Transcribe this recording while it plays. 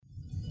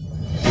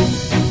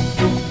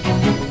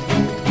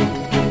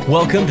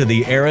Welcome to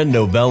the Aaron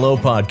Novello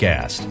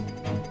Podcast.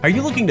 Are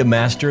you looking to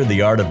master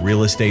the art of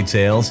real estate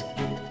sales?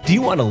 Do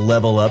you want to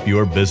level up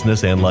your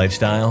business and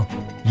lifestyle?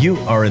 You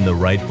are in the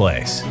right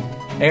place.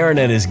 Aaron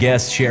and his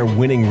guests share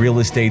winning real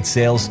estate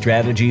sales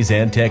strategies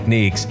and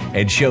techniques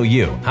and show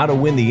you how to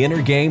win the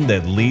inner game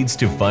that leads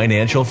to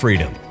financial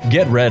freedom.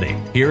 Get ready.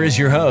 Here is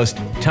your host,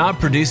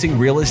 top producing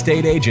real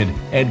estate agent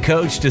and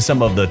coach to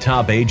some of the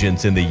top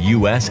agents in the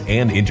U.S.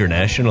 and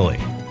internationally,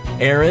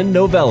 Aaron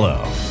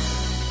Novello.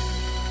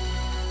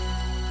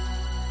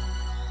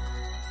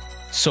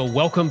 So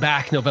welcome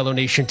back, Novello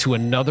Nation, to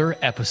another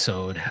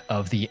episode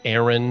of the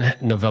Aaron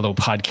Novello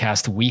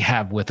Podcast. We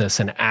have with us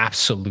an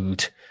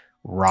absolute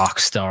rock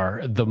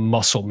star, the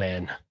muscle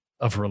man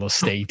of real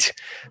estate,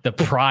 the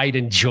pride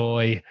and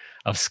joy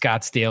of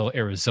Scottsdale,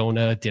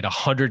 Arizona. Did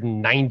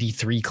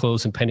 193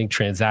 closed and pending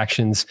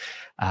transactions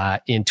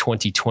in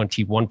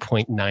 2020,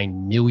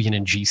 1.9 million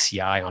in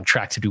GCI, on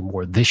track to do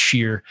more this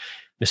year.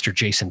 Mr.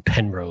 Jason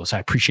Penrose, I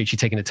appreciate you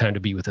taking the time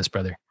to be with us,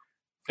 brother.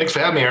 Thanks for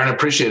having me, Aaron. I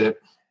appreciate it.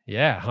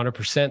 Yeah,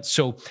 100%.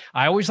 So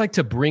I always like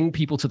to bring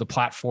people to the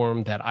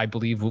platform that I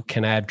believe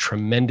can add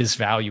tremendous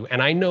value.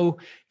 And I know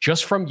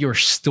just from your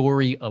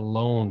story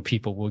alone,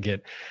 people will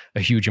get a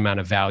huge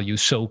amount of value.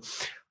 So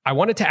I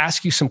wanted to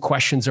ask you some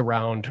questions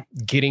around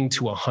getting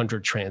to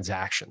 100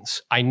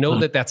 transactions. I know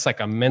that that's like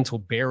a mental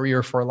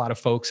barrier for a lot of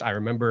folks. I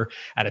remember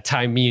at a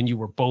time, me and you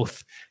were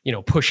both,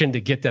 pushing to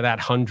get to that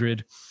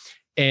 100.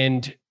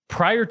 And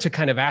prior to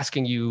kind of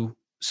asking you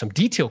some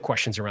detailed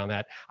questions around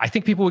that, I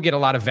think people would get a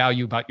lot of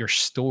value about your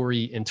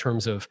story in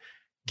terms of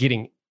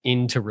getting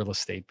into real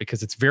estate,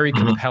 because it's very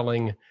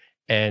compelling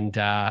and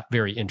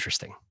very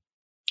interesting.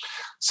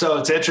 So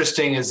it's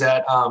interesting is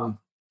that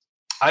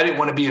I didn't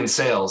want to be in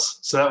sales.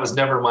 So that was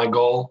never my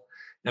goal.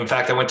 In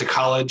fact, I went to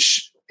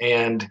college,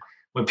 and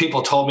when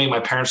people told me,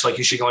 my parents were like,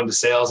 you should go into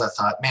sales, I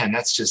thought, man,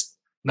 that's just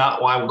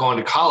not why I'm going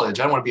to college.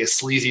 I don't want to be a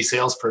sleazy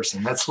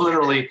salesperson. That's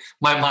literally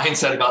my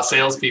mindset about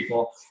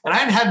salespeople. And I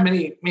hadn't had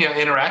many,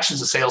 interactions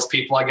with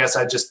salespeople. I guess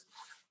I just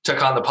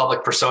took on the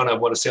public persona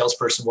of what a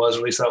salesperson was, or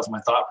at least that was my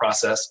thought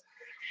process.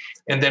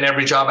 And then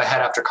every job I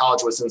had after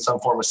college was in some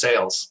form of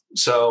sales.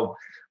 So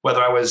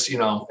whether I was,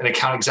 an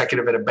account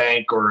executive at a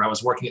bank, or I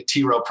was working at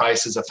T. Rowe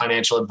Price as a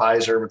financial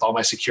advisor with all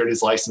my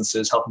securities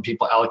licenses, helping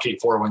people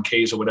allocate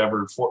 401ks or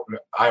whatever, for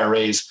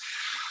IRAs,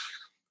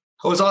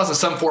 it was also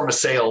some form of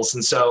sales.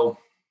 And so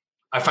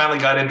I finally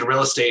got into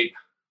real estate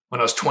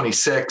when I was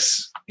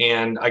 26,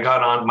 and I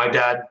got on my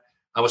dad.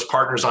 I was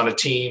partners on a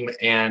team,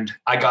 and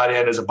I got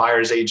in as a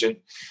buyer's agent,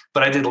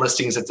 but I did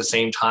listings at the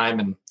same time.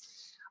 And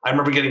I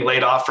remember getting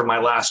laid off from my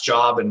last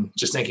job and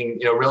just thinking,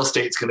 real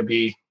estate's going to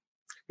be,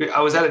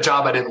 I was at a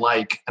job I didn't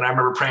like. And I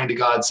remember praying to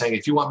God saying,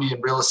 if you want me in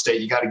real estate,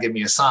 you got to give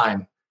me a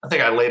sign. I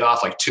think I laid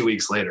off like 2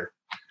 weeks later.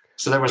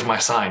 So there was my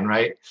sign,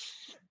 right?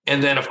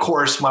 And then, of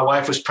course, my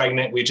wife was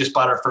pregnant. We just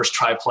bought our first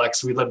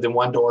triplex. We lived in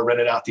one door,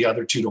 rented out the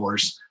other 2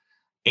 doors.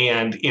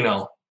 And,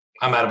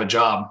 I'm out of a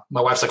job. My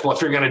wife's like, well,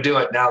 if you're going to do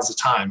it, now's the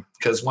time.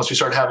 Because once we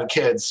start having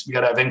kids, you got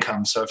to have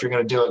income. So if you're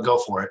going to do it, go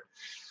for it.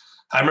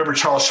 I remember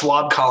Charles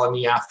Schwab calling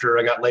me after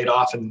I got laid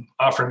off and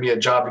offering me a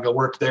job to go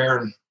work there.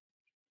 And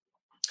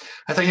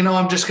I thought,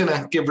 I'm just going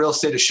to give real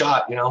estate a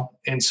shot,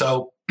 And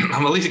so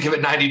I'm at least give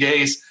it 90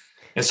 days.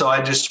 And so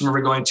I just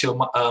remember going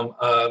to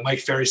a Mike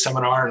Ferry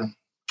seminar and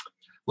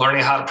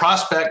learning how to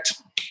prospect,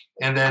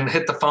 and then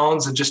hit the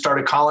phones and just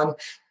started calling,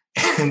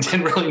 and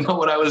didn't really know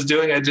what I was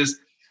doing. I just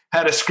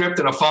had a script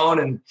and a phone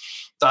and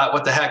thought,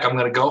 what the heck, I'm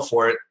going to go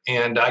for it.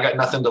 And I got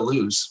nothing to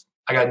lose.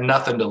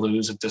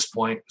 At this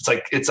point.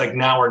 It's like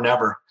now or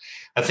never.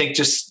 I think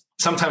just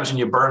sometimes when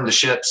you burn the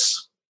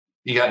ships,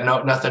 you got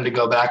nothing to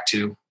go back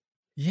to.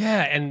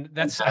 Yeah. And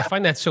I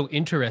find that so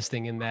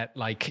interesting in that,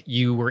 like,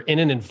 you were in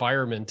an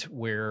environment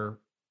where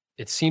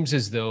it seems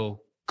as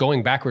though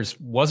going backwards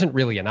wasn't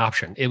really an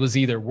option. It was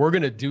either we're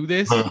going to do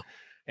this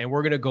and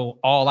we're going to go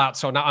all out.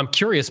 So now I'm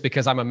curious,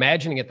 because I'm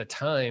imagining at the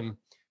time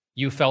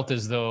you felt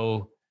as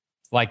though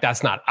like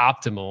that's not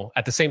optimal.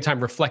 At the same time,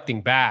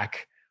 reflecting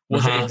back,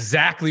 was it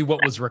exactly what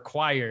was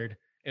required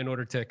in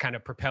order to kind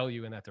of propel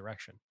you in that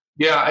direction?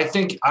 Yeah, I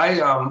think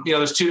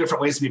there's 2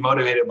 different ways to be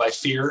motivated: by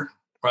fear,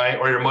 right?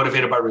 Or you're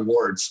motivated by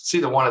rewards. It's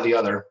either one or the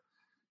other.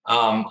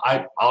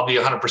 I'll be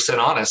 100%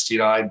 honest.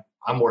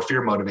 I'm more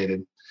fear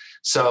motivated.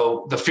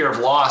 So the fear of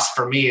loss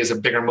for me is a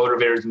bigger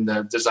motivator than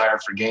the desire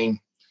for gain.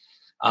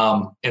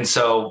 And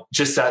so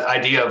just that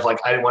idea of like,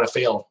 I didn't want to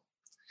fail.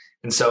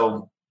 And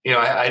so,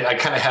 I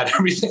kind of had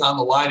everything on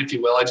the line, if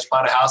you will. I just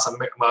bought a house.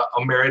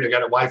 I'm married. I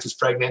got a wife who's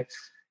pregnant,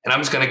 and I'm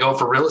just going to go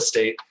for real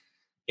estate.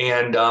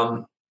 And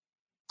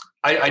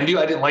I knew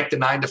I didn't like the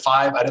 9 to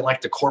 5. I didn't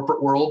like the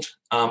corporate world.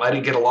 I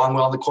didn't get along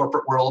well in the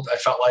corporate world. I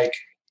felt like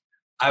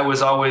there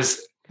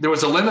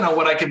was a limit on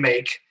what I could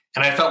make.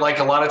 And I felt like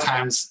a lot of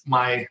times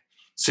my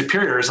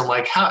superiors, I'm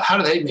like, how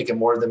do they make it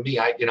more than me?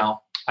 I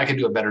can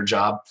do a better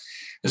job.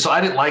 And so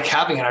I didn't like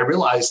having it. I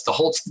realized the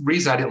whole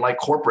reason I didn't like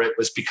corporate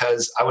was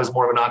because I was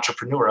more of an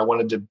entrepreneur. I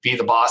wanted to be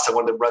the boss. I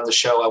wanted to run the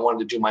show. I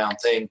wanted to do my own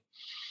thing.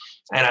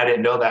 And I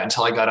didn't know that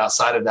until I got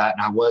outside of that.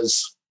 And I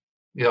was,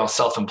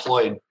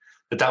 self-employed.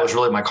 that was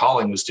really my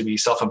calling, was to be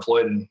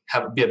self-employed and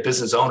be a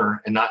business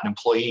owner and not an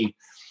employee.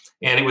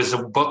 And it was the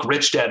book,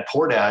 Rich Dad,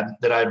 Poor Dad,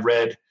 that I'd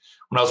read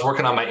when I was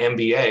working on my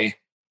MBA.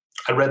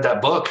 I read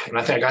that book, and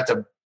I think I got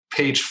to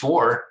page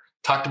 4,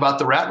 talked about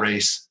the rat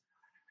race.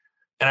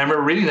 And I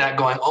remember reading that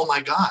going, oh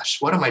my gosh,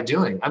 what am I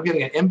doing? I'm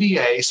getting an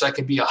MBA so I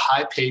can be a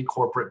high paid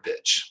corporate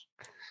bitch.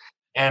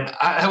 And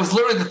I was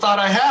literally the thought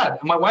I had.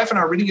 And my wife and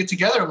I are reading it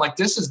together. I'm like,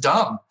 this is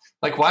dumb.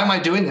 Like, why am I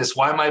doing this?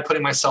 Why am I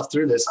putting myself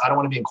through this? I don't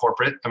want to be in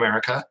corporate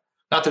America.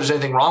 Not that there's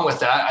anything wrong with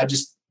that. I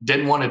just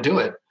didn't want to do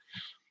it.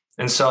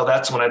 And so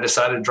that's when I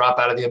decided to drop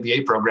out of the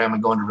MBA program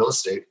and go into real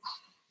estate.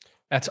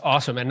 That's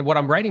awesome. And what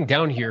I'm writing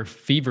down here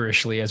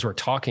feverishly as we're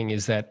talking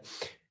is that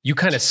you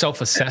kind of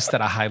self-assessed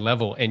at a high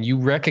level, and you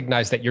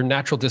recognize that your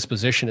natural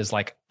disposition is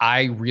like,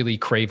 I really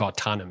crave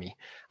autonomy.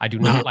 I do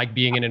not like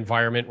being in an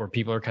environment where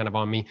people are kind of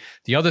on me.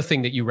 The other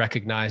thing that you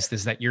recognized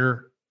is that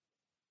your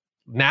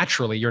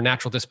natural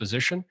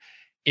disposition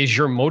is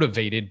you're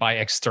motivated by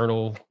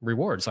external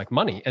rewards like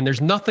money. And there's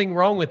nothing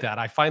wrong with that.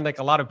 I find like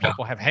a lot of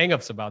people have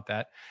hangups about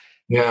that.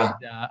 Yeah.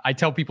 And, I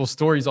tell people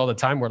stories all the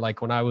time where,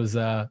 like, when I was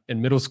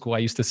in middle school, I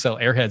used to sell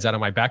Airheads out of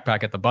my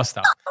backpack at the bus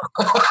stop.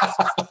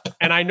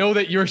 And I know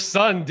that your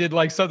son did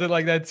like something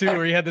like that too,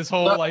 where he had this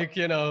whole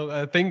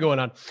thing going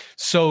on.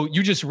 So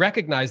you just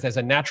recognized as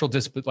a natural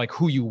like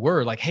who you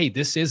were, like, hey,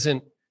 this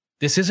isn't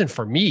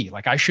for me.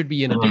 Like, I should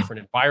be in a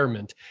different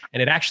environment.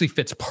 And it actually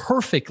fits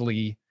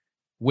perfectly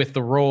with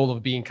the role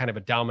of being kind of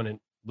a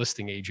dominant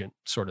listing agent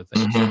sort of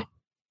thing. So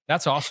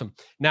that's awesome.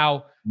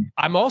 Now,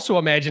 I'm also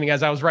imagining,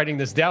 as I was writing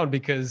this down,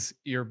 because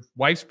your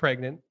wife's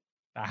pregnant,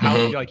 a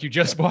house, like you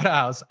just bought a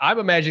house, I'm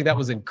imagining that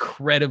was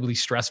incredibly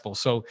stressful.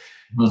 So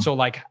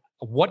like,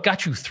 what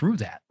got you through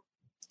that?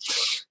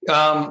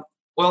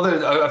 Well,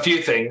 there's a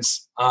few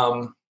things.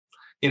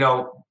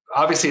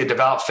 Obviously a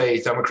devout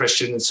faith. I'm a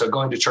Christian. And so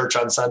going to church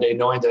on Sunday,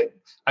 knowing that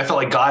I felt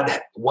like God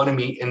wanted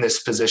me in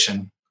this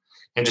position,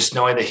 and just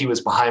knowing that he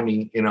was behind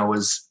me,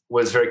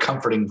 was very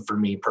comforting for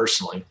me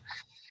personally.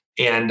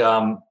 And,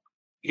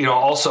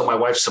 also my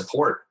wife's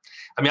support.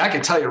 I mean, I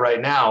can tell you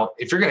right now,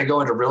 if you're going to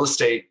go into real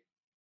estate,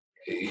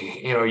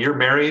 you're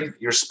married,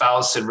 your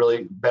spouse should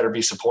really better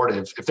be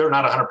supportive. If they're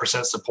not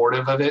 100%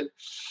 supportive of it,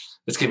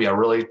 it's going to be a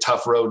really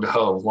tough road to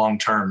hoe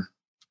long-term.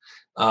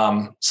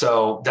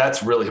 So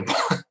that's really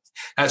important.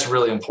 That's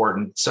really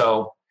important.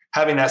 So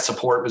having that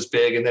support was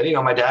big. And then,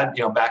 my dad,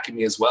 backing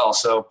me as well.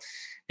 So,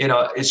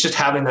 it's just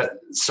having that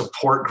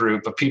support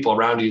group of people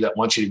around you that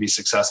want you to be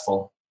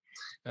successful.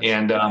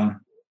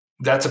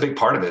 That's a big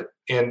part of it.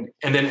 And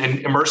then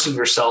immersing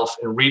yourself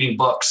in reading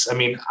books. I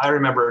mean, I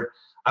remember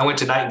I went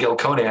to Nightingale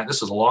Conant.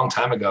 This was a long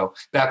time ago,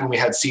 back when we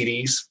had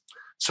CDs.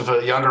 So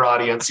for the younger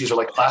audience, these are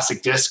like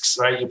classic discs,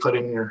 right? You put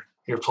in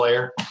your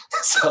player.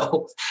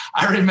 So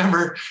I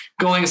remember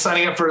going and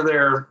signing up for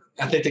their,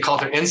 I think they call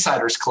it their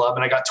Insiders Club.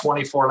 And I got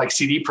 24 like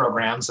CD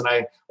programs, and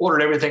I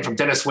ordered everything from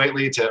Dennis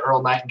Waitley to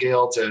Earl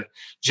Nightingale to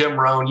Jim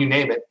Rohn, you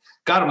name it.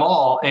 Got them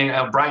all,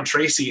 and Brian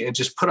Tracy, and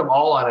just put them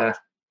all on an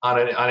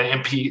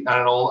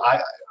old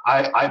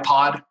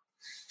iPod,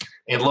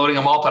 and loading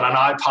them up on an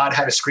iPod.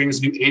 Had a screen, it was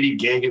a new 80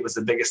 gig. It was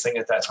the biggest thing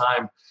at that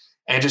time.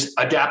 And just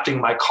adapting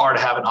my car to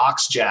have an aux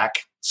jack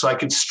so I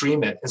could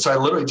stream it. And so I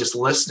literally just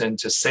listened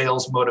to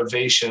sales,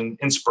 motivation,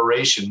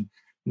 inspiration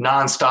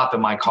nonstop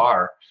in my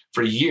car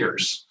for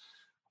years.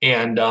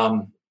 And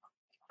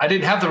I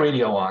didn't have the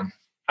radio on.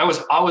 I was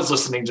always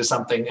listening to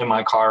something in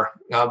my car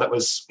that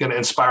was going to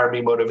inspire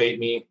me, motivate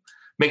me,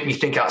 make me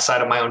think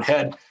outside of my own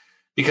head,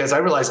 because I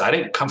realized I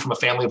didn't come from a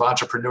family of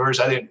entrepreneurs.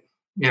 I didn't,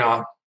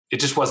 it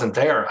just wasn't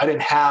there. I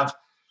didn't have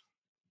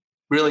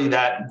really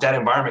that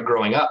environment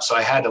growing up. So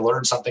I had to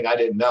learn something I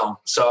didn't know.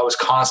 So I was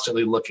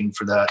constantly looking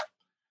for that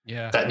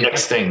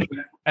next thing.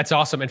 That's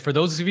awesome. And for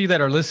those of you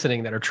that are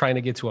listening that are trying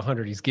to get to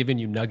 100, he's giving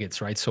you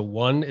nuggets, right? So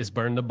 1 is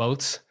burn the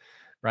boats,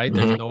 right?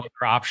 There's no other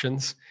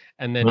options.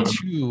 And then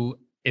 2,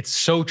 it's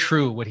so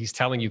true what he's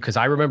telling you. Cause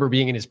I remember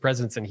being in his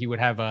presence, and he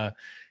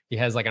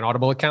has like an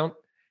Audible account,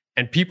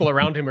 and people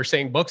around him are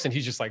saying books, and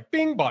he's just like,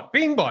 bing bot,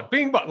 bing bot,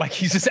 bing bot. Like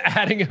he's just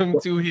adding them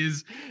to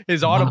his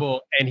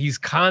Audible, and he's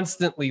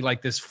constantly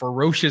like this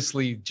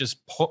ferociously just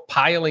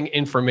piling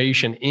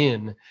information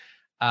in.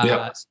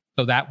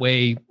 So that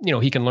way,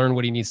 he can learn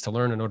what he needs to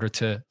learn in order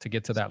to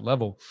get to that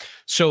level.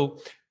 So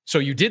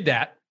you did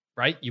that,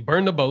 right? You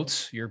burned the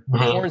boats, you're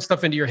pouring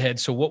stuff into your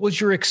head. So what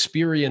was your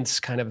experience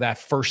kind of that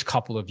first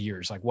couple of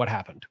years? Like, what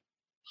happened?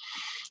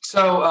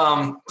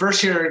 So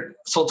first year,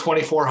 sold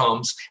 24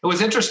 homes. It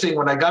was interesting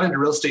when I got into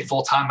real estate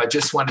full time. I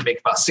just wanted to make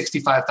about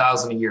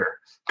 $65,000 a year,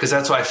 because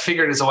that's what I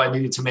figured is all I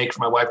needed to make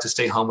for my wife to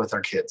stay home with our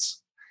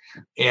kids.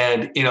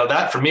 And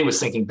that for me was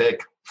thinking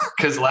big,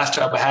 because the last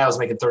job I had, I was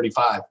making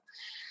 35.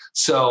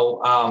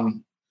 So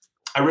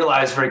I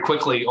realized very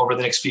quickly over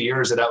the next few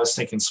years that I was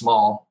thinking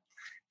small.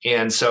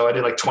 And so I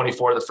did like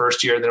 24 the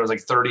first year. Then it was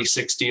like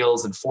 36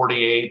 deals and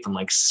 48 and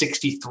like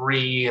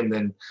 63, and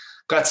then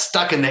got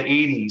stuck in the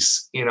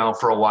 80s,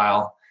 for a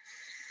while.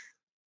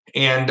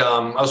 And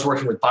I was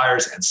working with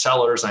buyers and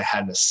sellers. I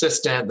had an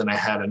assistant, then I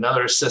had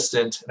another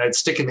assistant, and I'd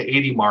stick in the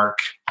 80 mark,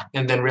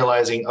 and then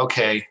realizing,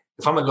 okay,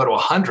 if I'm going to go to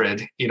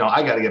 100,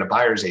 I got to get a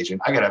buyer's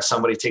agent. I got to have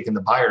somebody taking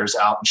the buyers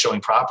out and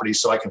showing properties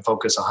so I can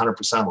focus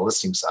 100% on the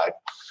listing side.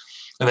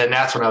 And then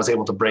that's when I was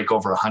able to break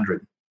over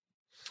 100.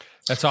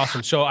 That's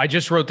awesome. So I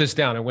just wrote this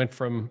down. I went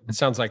from, it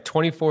sounds like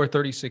 24,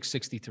 36,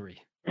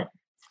 63.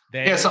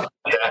 Then, something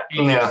like that.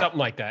 Yeah. Something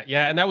like that.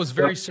 Yeah. And that was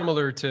very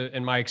similar to,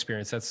 in my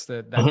experience, that's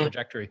that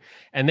trajectory.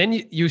 And then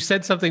you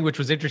said something which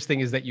was interesting,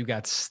 is that you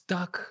got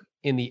stuck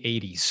in the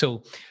 80s.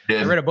 So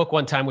I read a book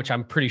one time, which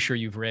I'm pretty sure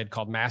you've read,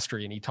 called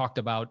Mastery. And he talked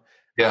about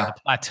the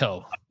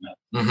plateau.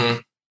 Mm-hmm.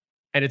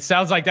 And it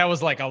sounds like that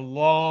was like a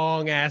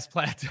long ass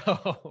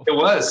plateau. It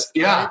was.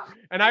 Yeah. Right?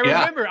 And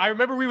I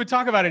remember we would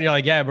talk about it and you're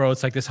like, yeah, bro,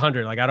 it's like this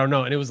 100. Like, I don't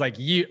know. And it was like,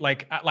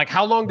 like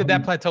how long did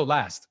that plateau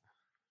last?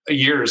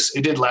 Years.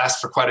 It did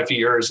last for quite a few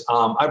years.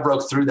 I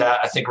broke through that,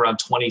 I think around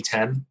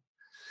 2010.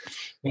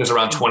 It was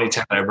around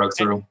 2010 that I broke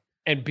through.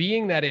 And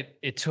being that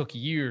it took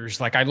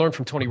years, like I learned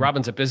from Tony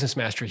Robbins at Business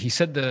Mastery, he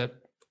said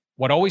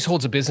what always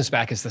holds a business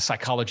back is the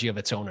psychology of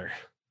its owner.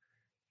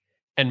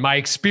 And my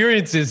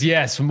experience is,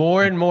 yes,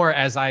 more and more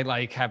as I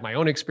like have my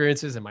own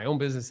experiences and my own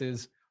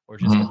businesses, or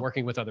just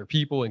working with other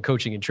people and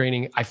coaching and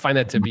training, I find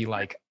that to be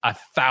like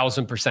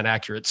 1,000%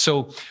 accurate.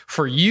 So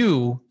for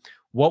you,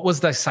 what was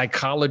the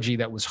psychology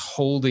that was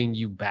holding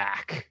you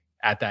back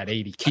at that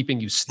 80, keeping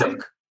you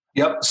stuck?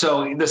 Yep.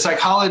 So the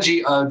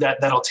psychology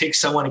that'll take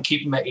someone and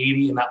keep them at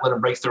 80 and not let them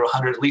break through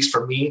 100, at least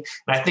for me,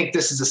 and I think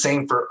this is the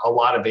same for a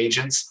lot of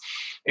agents,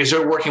 is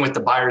they're working with the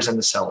buyers and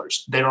the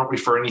sellers. They don't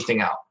refer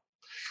anything out.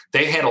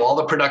 They handle all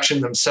the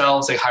production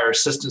themselves. They hire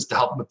assistants to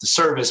help them with the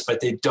service, but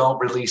they don't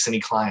release any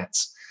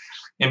clients.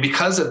 And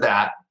because of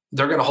that,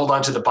 they're going to hold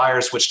on to the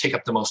buyers, which take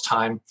up the most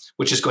time,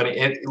 which is going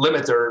to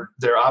limit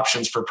their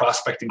options for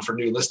prospecting for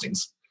new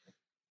listings.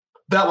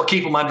 That will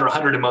keep them under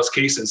 100 in most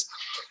cases.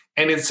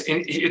 And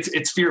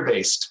it's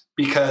fear-based,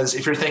 because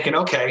if you're thinking,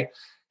 okay,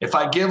 if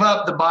I give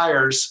up the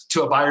buyers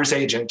to a buyer's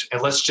agent,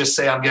 and let's just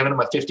say I'm giving them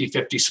a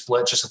 50-50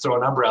 split, just to throw a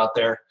number out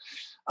there.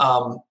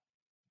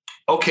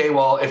 Okay,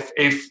 well, if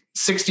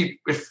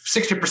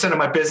 60% of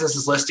my business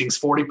is listings,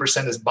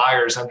 40% is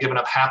buyers, I'm giving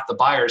up half the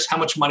buyers, how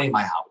much money am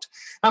I out?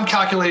 I'm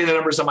calculating the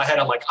numbers in my head.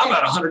 I'm like, I'm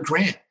at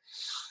 $100,000.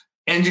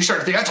 And you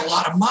start to think that's a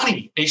lot of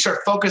money. And you start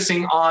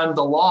focusing on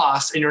the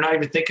loss, and you're not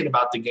even thinking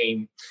about the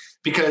gain.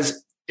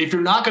 Because if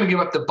you're not going to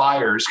give up the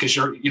buyers, because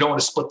you don't want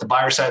to split the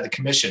buyer side of the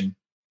commission,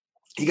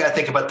 you got to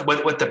think about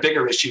what the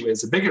bigger issue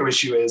is. The bigger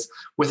issue is,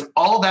 with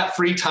all that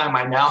free time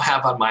I now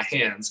have on my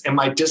hands, am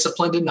I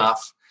disciplined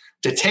enough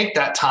to take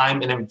that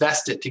time and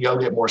invest it to go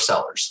get more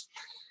sellers?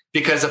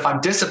 Because if I'm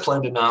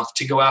disciplined enough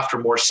to go after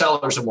more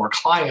sellers and more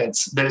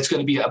clients, then it's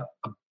going to be a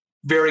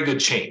very good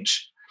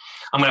change.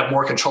 I'm going to have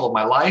more control of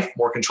my life,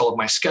 more control of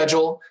my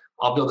schedule.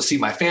 I'll be able to see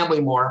my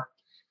family more,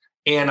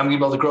 and I'm going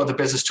to be able to grow the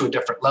business to a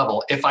different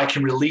level if I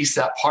can release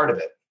that part of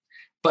it.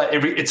 But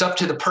it's up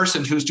to the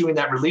person who's doing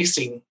that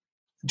releasing.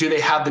 Do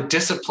they have the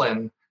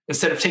discipline?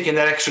 Instead of taking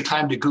that extra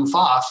time to goof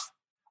off,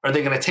 are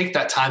they going to take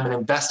that time and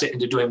invest it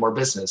into doing more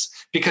business?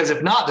 Because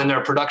if not, then their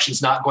production's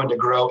not going to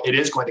grow. It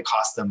is going to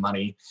cost them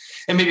money.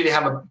 And maybe they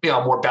have a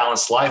more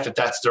balanced life if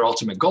that's their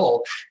ultimate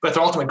goal. But if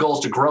their ultimate goal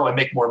is to grow and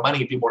make more money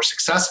and be more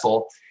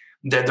successful,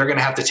 then they're going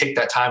to have to take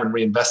that time and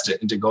reinvest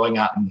it into going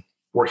out and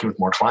working with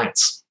more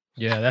clients.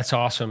 Yeah, that's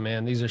awesome,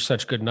 man. These are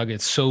such good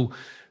nuggets. So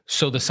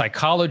the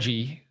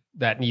psychology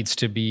that needs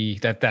to be,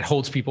 that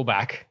holds people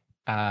back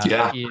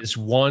is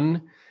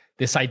one,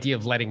 this idea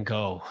of letting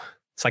go.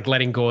 It's like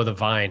letting go of the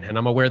vine. And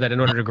I'm aware that in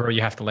order to grow,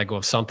 you have to let go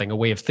of something, a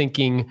way of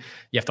thinking.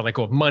 You have to let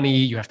go of money.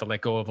 You have to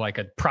let go of like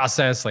a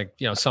process, like,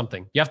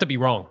 something. You have to be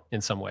wrong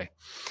in some way.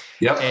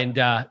 Yep.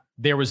 And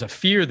there was a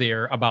fear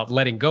there about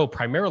letting go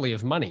primarily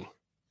of money.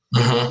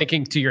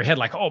 Thinking to your head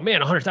like, oh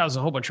man, 100,000 is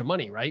a whole bunch of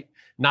money, right?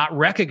 Not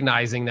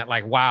recognizing that,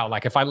 like, wow,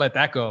 like if I let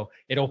that go,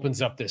 it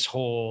opens up this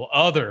whole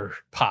other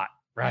pot,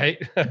 right?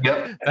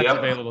 Yep. That's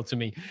available to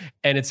me.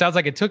 And it sounds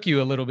like it took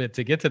you a little bit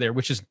to get to there,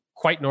 which is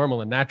quite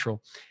normal and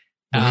natural.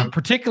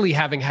 Particularly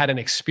having had an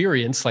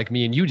experience like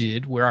me and you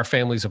did, where our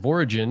families of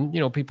origin,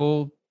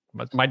 people,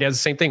 my dad's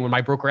the same thing. When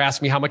my broker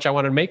asked me how much I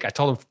wanted to make, I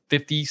told him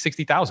 50,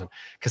 60,000,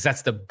 because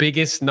that's the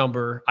biggest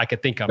number I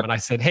could think of. And I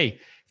said, hey,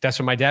 if that's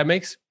what my dad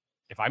makes,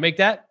 if I make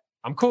that,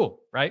 I'm cool.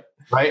 Right.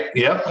 Right.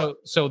 Yeah.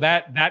 So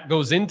that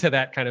goes into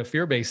that kind of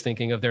fear-based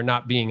thinking of there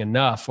not being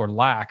enough or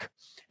lack.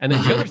 And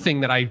then the other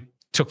thing that I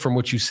took from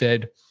what you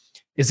said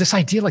is this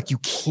idea, like, you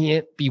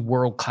can't be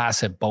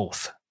world-class at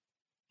both.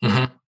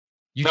 You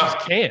just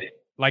can't.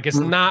 Like, it's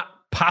not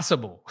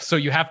possible. So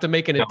you have to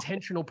make an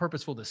intentional,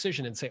 purposeful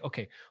decision and say,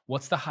 okay,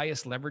 what's the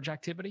highest leverage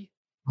activity?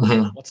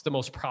 What's the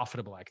most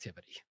profitable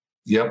activity?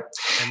 Yep.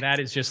 And that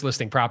is just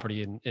listing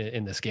property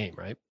in this game,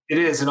 right? It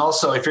is. And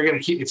also, if you're going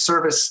to keep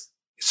service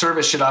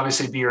should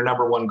obviously be your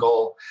number one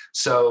goal.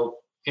 So,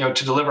 to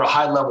deliver a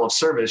high level of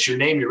service, your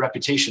name, your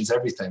reputation is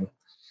everything.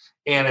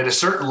 And at a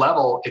certain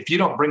level, if you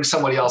don't bring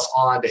somebody else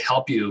on to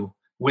help you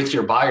with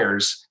your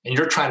buyers, and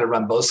you're trying to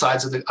run both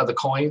sides of the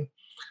coin,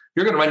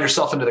 you're going to run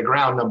yourself into the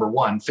ground, number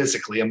one,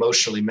 physically,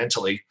 emotionally,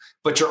 mentally,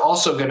 but you're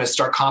also going to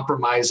start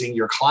compromising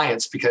your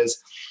clients,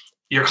 because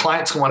your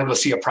clients want to go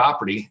see a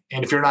property.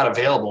 And if you're not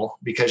available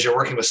because you're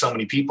working with so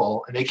many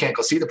people and they can't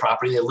go see the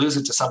property, they lose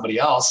it to somebody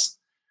else,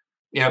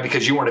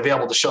 because you weren't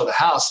available to show the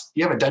house,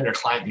 you haven't done your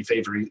client any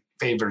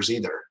favors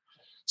either.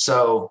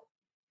 So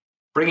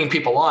bringing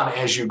people on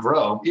as you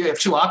grow, you have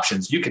two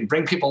options. You can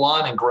bring people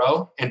on and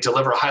grow and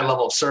deliver a high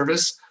level of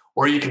service,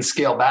 or you can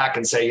scale back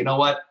and say, you know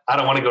what, I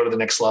don't want to go to the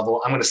next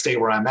level. I'm going to stay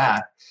where I'm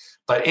at.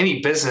 But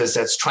any business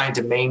that's trying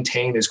to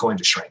maintain is going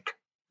to shrink,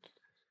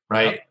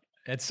 right? Yep.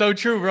 It's so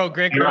true, bro.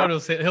 Greg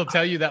Cardone, he'll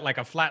tell you that like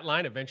a flat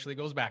line eventually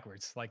goes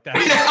backwards like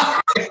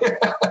that.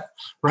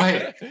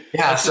 Right.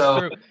 Yeah.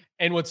 So,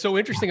 and what's so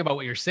interesting about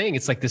what you're saying,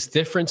 it's like this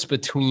difference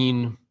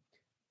between,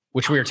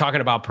 which we were talking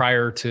about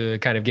prior to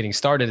kind of getting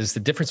started, is the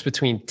difference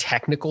between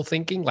technical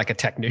thinking, like a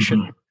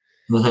technician,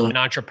 and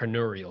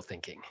entrepreneurial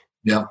thinking.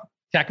 Yeah.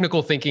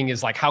 Technical thinking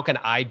is like, how can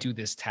I do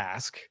this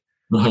task?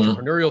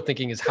 Entrepreneurial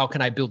thinking is, how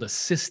can I build a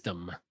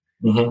system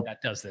that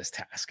does this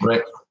task?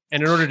 Right.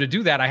 And in order to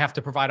do that, I have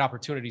to provide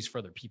opportunities for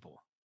other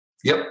people.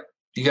 Yep.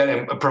 You got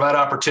to provide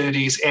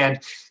opportunities, and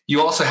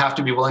you also have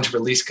to be willing to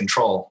release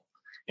control.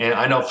 And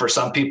I know for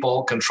some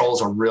people, control is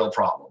a real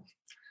problem.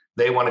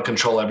 They want to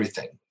control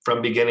everything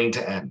from beginning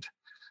to end.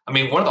 I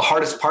mean, one of the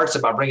hardest parts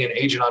about bringing an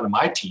agent onto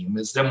my team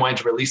is them wanting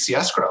to release the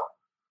escrow.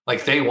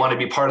 Like, they want to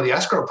be part of the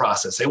escrow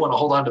process. They want to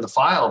hold on to the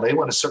file. They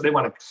want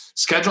to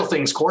schedule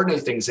things,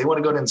 coordinate things. They want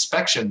to go to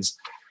inspections,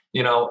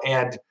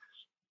 and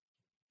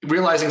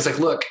realizing it's like,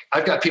 look,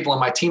 I've got people on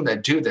my team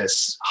that do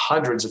this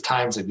hundreds of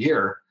times a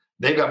year.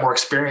 They've got more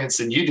experience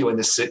than you do in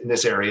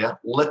this area.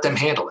 Let them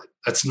handle it.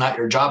 That's not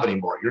your job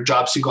anymore. Your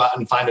job is to go out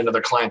and find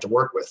another client to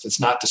work with. It's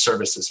not to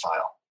service this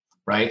file,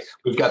 right?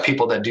 We've got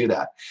people that do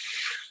that.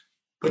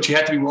 But you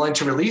have to be willing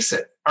to release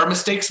it. Are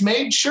mistakes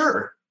made?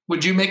 Sure.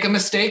 Would you make a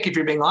mistake if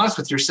you're being honest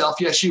with yourself?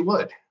 Yes, you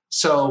would.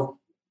 So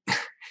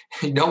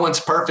no one's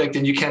perfect,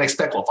 and you can't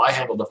expect, well, if I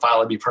handled the file,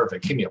 it'd be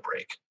perfect. Give me a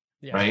break,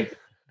 right?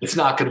 It's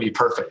not going to be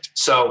perfect.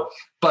 So,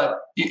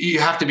 but you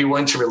have to be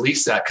willing to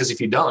release that, because if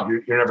you don't,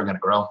 you're never going to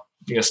grow.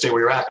 You're going to stay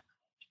where you're at.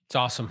 It's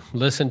awesome.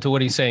 Listen to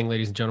what he's saying,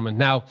 ladies and gentlemen.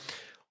 Now,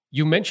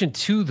 you mentioned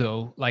too,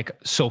 though, like,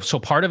 so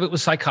part of it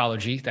was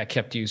psychology that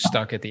kept you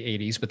stuck at the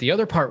 80s, but the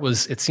other part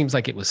was, it seems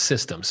like it was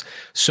systems.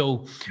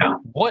 So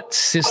what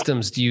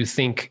systems do you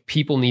think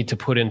people need to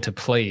put into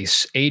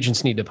place,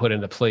 agents need to put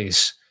into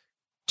place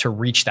to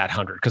reach that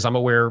 100? Because I'm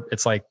aware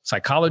it's like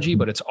psychology,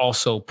 but it's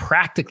also,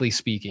 practically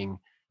speaking,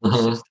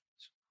 systems.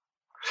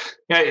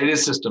 Yeah, it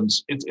is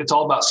systems. It's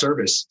all about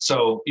service.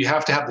 So you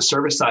have to have the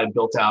service side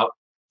built out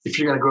if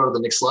you're going to grow to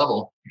the next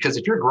level. Because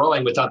if you're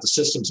growing without the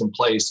systems in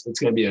place, it's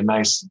going to be a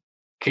nice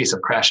case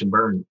of crash and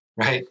burn,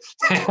 right?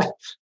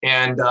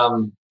 And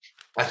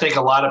I think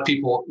a lot of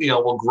people,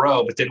 will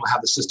grow, but they don't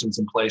have the systems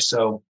in place.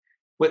 So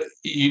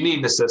you need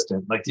an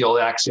assistant. Like the old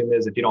axiom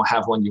is, if you don't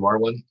have one, you are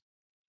one.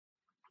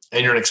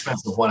 And you're an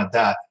expensive one at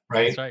that,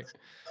 right? That's right.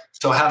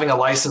 So having a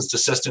licensed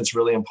assistant is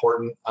really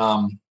important.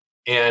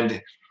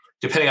 And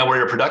depending on where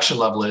your production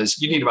level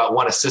is, you need about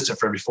one assistant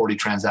for every 40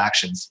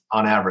 transactions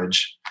on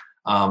average.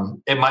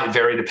 It might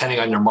vary depending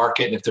on your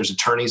market. And if there's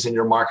attorneys in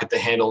your market that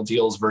handle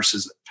deals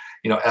versus,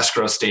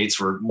 escrow states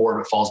where more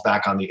of it falls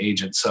back on the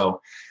agent. So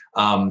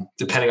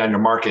depending on your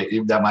market,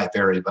 that might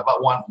vary, but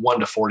about 1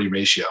 to 40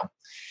 ratio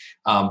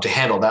to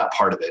handle that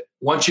part of it.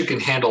 Once you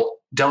can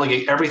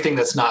delegate everything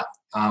that's not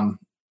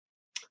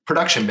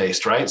production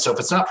based, right? So if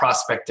it's not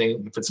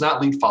prospecting, if it's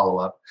not lead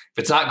follow-up,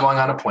 if it's not going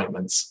on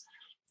appointments,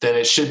 then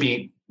it should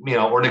be,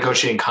 or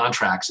negotiating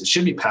contracts, it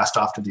should be passed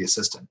off to the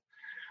assistant,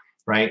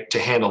 right, to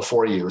handle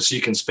for you, so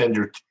you can spend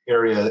your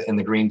area in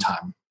the green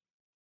time.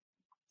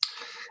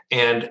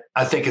 And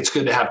I think it's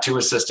good to have 2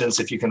 assistants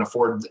if you can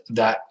afford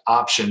that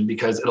option,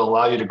 because it'll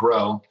allow you to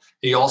grow.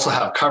 You also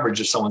have coverage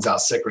if someone's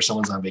out sick or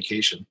someone's on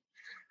vacation.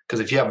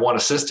 Because if you have one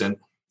assistant,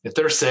 if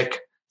they're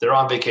sick, they're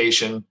on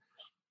vacation,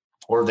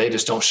 or they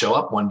just don't show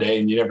up one day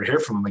and you never hear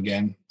from them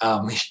again,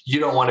 you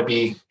don't want to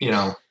be,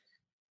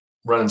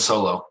 running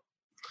solo.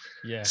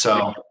 Yeah.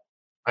 So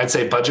I'd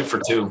say budget for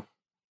 2.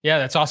 Yeah,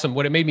 that's awesome.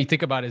 What it made me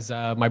think about is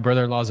my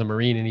brother-in-law is a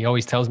Marine, and he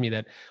always tells me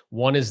that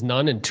 1 is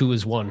none and 2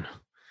 is 1.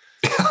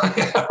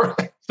 Yeah,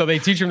 right. So they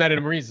teach him that in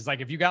the Marines. It's like,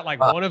 if you got like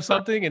one of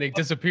something and it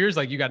disappears,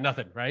 like you got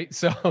nothing, right?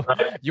 So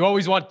you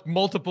always want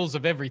multiples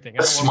of everything.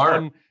 That's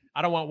smart.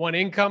 I don't want one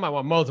income. I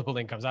want multiple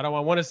incomes. I don't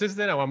want one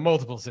assistant. I want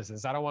multiple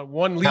assistants. I don't want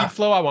one lead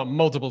flow. I want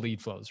multiple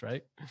lead flows,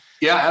 right?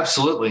 Yeah,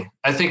 absolutely.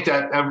 I think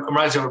that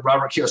reminds me of what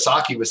Robert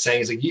Kiyosaki was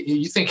saying. Is like,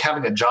 you think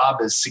having a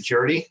job is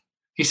security?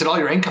 He said, all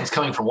your income's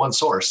coming from one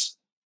source.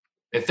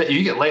 If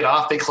you get laid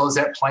off, they close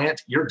that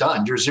plant, you're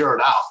done. You're zeroed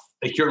out.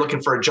 Like, you're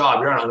looking for a job.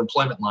 You're on an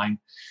unemployment line.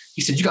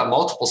 He said, you got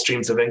multiple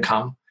streams of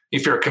income.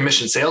 If you're a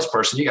commissioned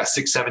salesperson, you got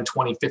 6, 7,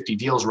 20, 50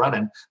 deals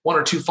running. 1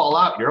 or 2 fall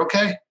out. You're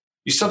okay.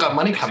 You still got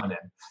money coming in.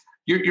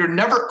 You're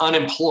never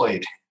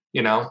unemployed.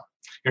 You're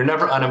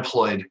never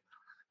unemployed.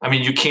 I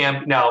mean, you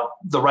can now,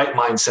 the right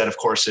mindset, of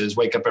course, is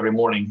wake up every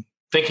morning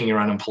thinking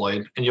you're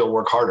unemployed and you'll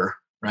work harder,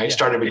 right? Yeah.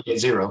 Start every day at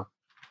 0.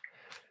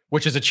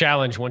 Which is a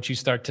challenge once you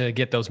start to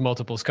get those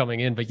multiples coming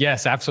in. But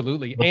yes,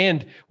 absolutely.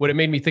 And what it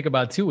made me think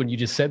about too, when you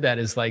just said that,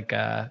 is like,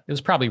 it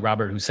was probably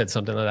Robert who said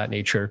something of that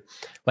nature,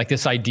 like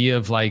this idea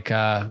of like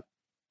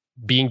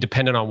being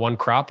dependent on one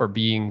crop or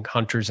being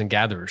hunters and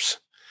gatherers.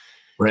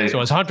 Right.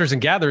 So as hunters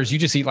and gatherers, you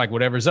just eat like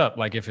whatever's up.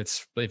 Like if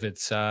it's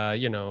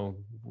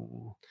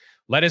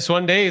lettuce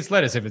one day, it's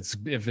lettuce.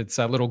 If it's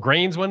little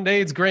grains one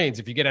day, it's grains.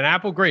 If you get an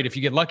apple, great. If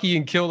you get lucky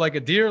and kill like a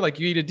deer, like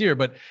you eat a deer.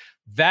 But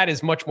that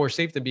is much more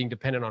safe than being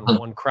dependent on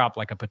one crop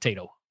like a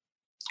potato.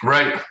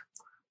 Right.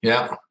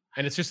 Yeah.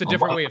 And it's just a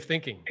different way of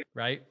thinking,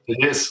 right?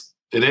 It is.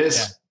 It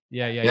is.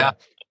 Yeah.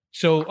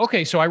 So,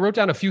 okay. So I wrote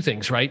down a few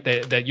things, right?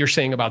 That you're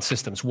saying about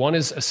systems. One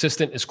is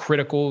assistant is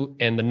critical.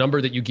 And the number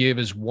that you give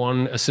is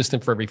one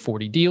assistant for every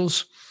 40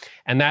 deals.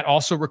 And that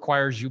also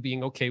requires you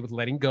being okay with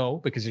letting go,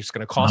 because it's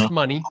going to cost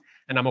money.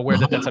 And I'm aware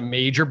that that's a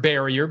major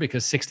barrier,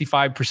 because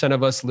 65%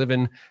 of us live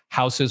in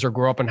houses or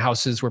grow up in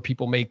houses where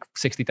people make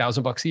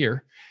 $60,000 a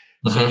year.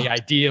 So the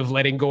idea of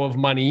letting go of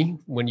money,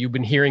 when you've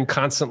been hearing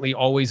constantly,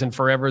 always and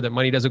forever, that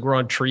money doesn't grow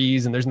on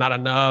trees and there's not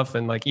enough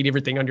and like eat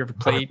everything on your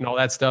plate and all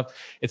that stuff,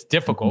 it's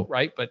difficult,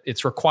 right? But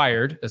it's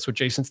required. That's what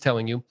Jason's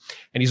telling you.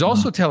 And he's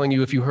also telling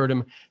you, if you heard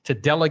him, to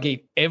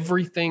delegate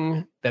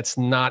everything that's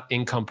not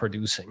income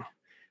producing.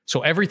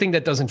 So everything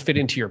that doesn't fit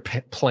into your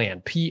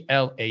plan,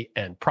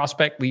 PLAN,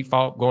 prospect, lead,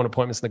 follow, go on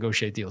appointments,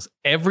 negotiate deals.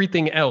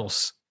 Everything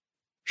else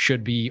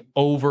should be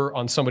over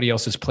on somebody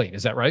else's plate.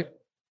 Is that right?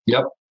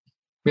 Yep.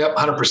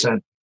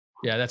 100%.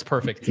 Yeah, that's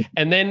perfect.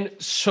 And then,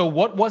 so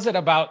what was it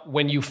about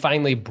when you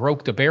finally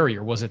broke the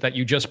barrier? Was it that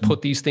you just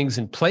put these things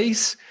in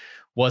place?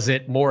 Was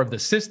it more of the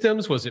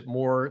systems? Was it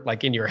more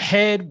like in your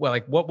head? Well,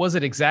 like what was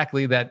it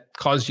exactly that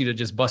caused you to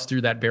just bust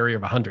through that barrier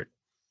of 100? It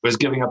was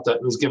giving up the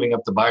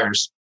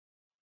buyers.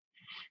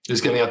 It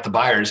was giving up the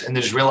buyers and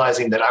just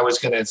realizing that I was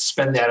going to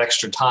spend that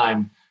extra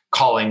time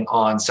calling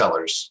on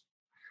sellers.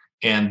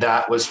 And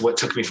that was what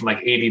took me from like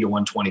 80 to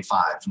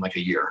 125 in like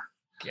a year.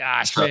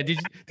 Gosh, man,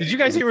 did you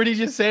guys hear what he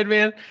just said,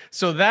 man?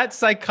 So that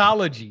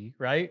psychology,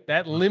 right?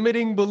 That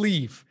limiting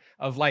belief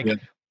of like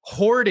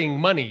hoarding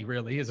money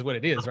really is what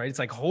it is, right? It's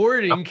like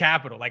hoarding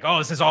capital, like, oh,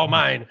 this is all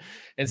mine.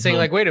 And saying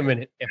like, wait a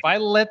minute, if I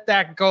let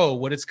that go,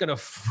 what it's going to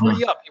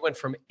free up, you went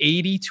from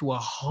 80 to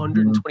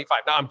 125.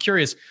 Now I'm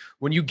curious,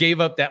 when you gave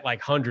up that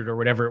like 100 or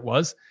whatever it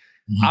was,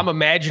 I'm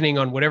imagining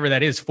on whatever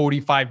that is,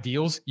 45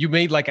 deals, you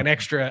made like an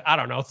extra, I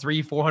don't know,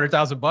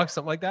 $300,000-$400,000,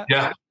 something like that.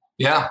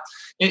 Yeah.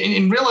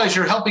 And realize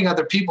you're helping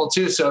other people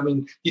too. So, I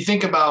mean, you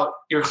think about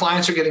your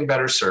clients are getting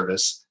better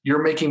service.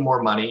 You're making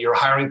more money. You're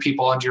hiring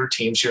people onto your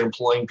teams. You're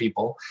employing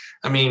people.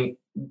 I mean,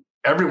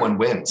 everyone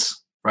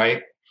wins,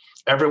 right?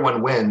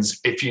 Everyone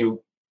wins. If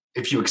you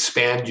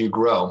expand, you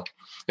grow.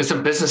 If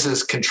some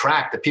businesses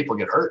contract, that people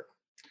get hurt.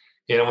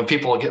 You know, when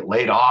people get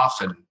laid off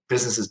and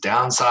businesses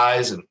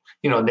downsize and,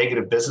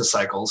 negative business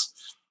cycles,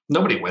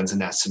 nobody wins in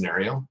that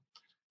scenario.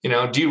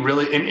 Do you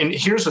really, and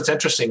here's what's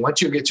interesting.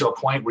 Once you get to a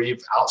point where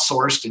you've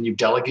outsourced and you've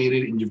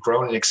delegated and you've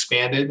grown and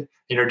expanded and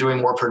you're doing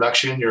more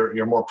production,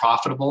 you're more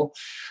profitable,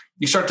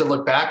 you start to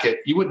look back at,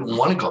 you wouldn't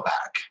want to go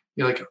back.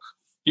 You're like,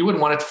 you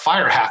wouldn't want to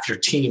fire half your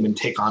team and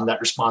take on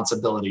that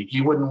responsibility.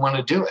 You wouldn't want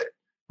to do it,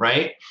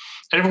 right?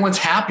 And everyone's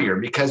happier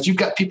because you've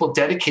got people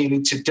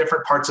dedicated to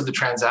different parts of the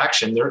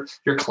transaction.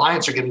 Your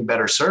clients are getting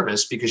better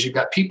service because you've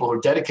got people who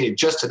are dedicated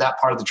just to that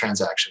part of the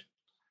transaction.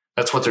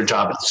 That's what their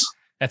job is.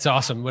 That's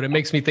awesome. What it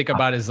makes me think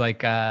about is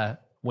like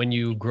when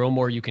you grow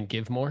more, you can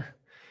give more.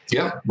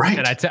 Yeah, right.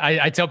 And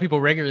I tell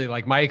people regularly,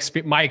 like my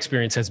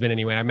experience has been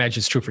anyway, I imagine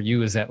it's true for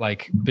you, is that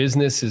like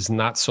business is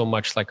not so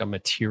much like a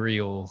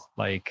material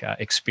like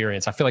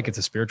experience. I feel like it's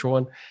a spiritual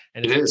one.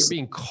 And it's like you're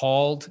being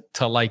called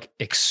to like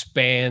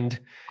expand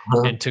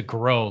and to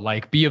grow,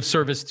 like be of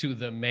service to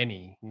the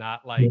many,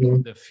 not like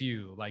the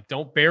few. Like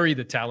don't bury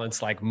the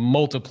talents, like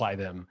multiply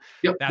them.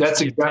 Yep,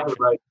 that's exactly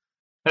right.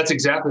 That's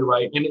exactly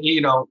right. And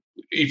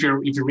if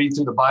you read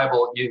through the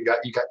Bible, you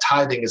got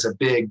tithing is a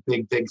big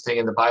thing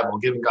in the Bible,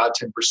 giving God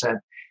 10%.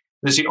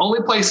 This is the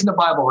only place in the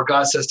Bible where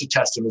God says to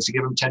test him is to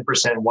give him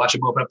 10% and watch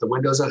him open up the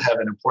windows of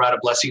heaven and pour out a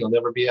blessing he'll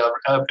never be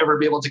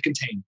able to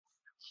contain.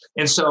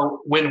 And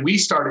so when we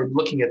started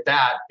looking at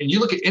that, and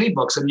you look at any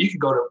books, I mean, you can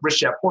go to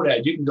Rich Dad Poor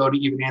Dad, you can go to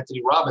even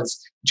Anthony Robbins,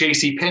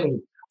 J.C. Penney,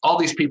 all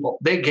these people,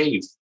 they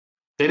gave.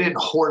 They didn't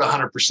hoard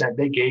 100%.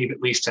 They gave at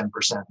least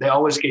 10%. They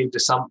always gave to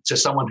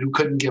someone who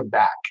couldn't give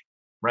back,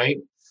 right?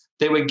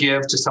 They would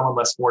give to someone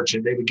less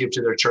fortunate. They would give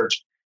to their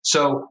church.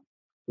 So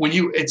when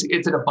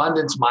it's an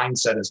abundance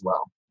mindset as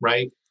well,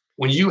 right?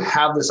 When you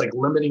have this like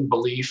limiting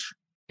belief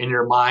in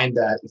your mind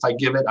that if I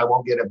give it, I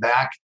won't get it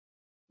back,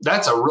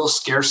 that's a real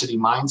scarcity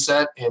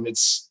mindset, and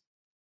it's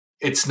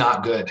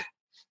not good.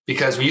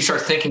 Because when you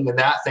start thinking in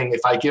that thing, if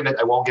I give it,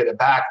 I won't get it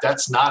back,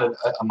 that's not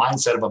a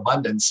mindset of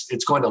abundance.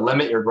 It's going to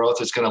limit your growth.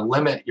 It's going to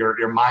limit your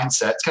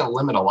mindset. It's going to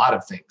limit a lot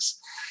of things.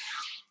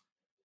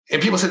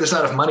 And people say there's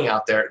not enough money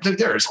out there.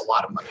 There is a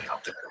lot of money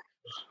out there.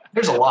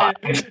 There's a lot.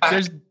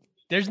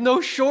 There's no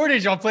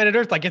shortage on planet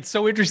Earth. Like, it's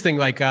so interesting.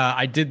 Like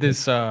I did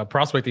this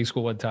prospecting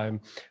school one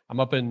time. I'm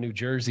up in New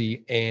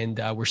Jersey, and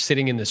we're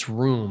sitting in this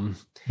room,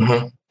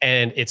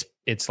 and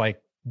it's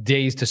like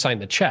days to sign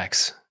the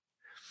checks.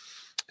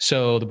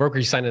 So the broker,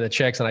 he's signing the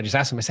checks, and I just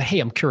asked him, I said, hey,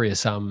 I'm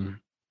curious, how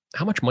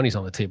much money's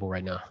on the table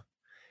right now?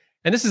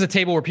 And this is a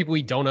table where people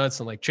eat donuts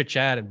and like chit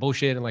chat and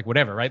bullshit and like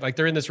whatever, right? Like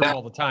they're in this room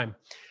all the time.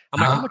 I'm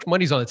like, how much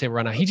money's on the table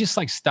right now? He just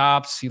like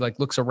stops. He like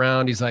looks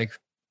around. He's like,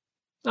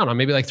 I don't know,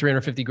 maybe like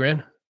 350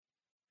 grand.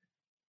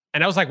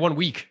 And that was like 1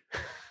 week.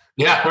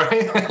 Yeah.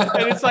 Right.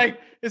 And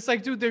it's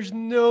like, dude, there's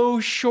no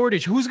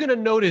shortage. Who's going to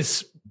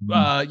notice,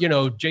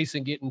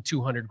 Jason getting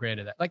 200 grand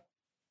of that? Like,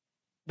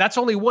 that's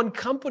only one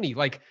company.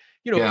 Like,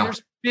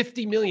 there's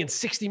 50 million,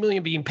 60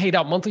 million being paid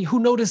out monthly. Who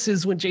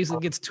notices when Jason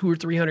gets 200 or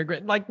 300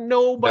 grand? Like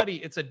nobody.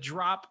 It's a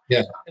drop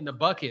in the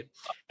bucket.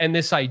 And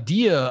this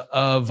idea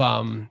of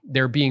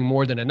there being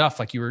more than enough,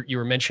 like you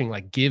were mentioning,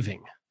 like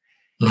giving.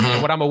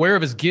 And what I'm aware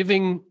of is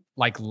giving,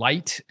 like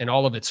light and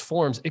all of its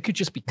forms. It could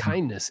just be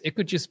kindness. It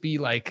could just be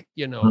like,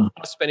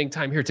 us spending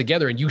time here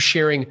together and you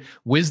sharing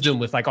wisdom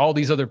with like all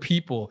these other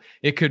people.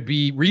 It could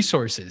be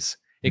resources.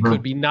 It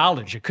could be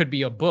knowledge. It could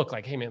be a book.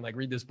 Like, hey man, like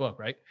read this book,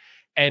 right?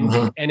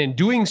 And in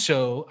doing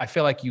so, I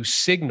feel like you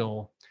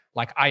signal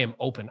like I am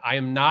open. I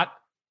am not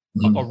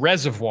a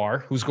reservoir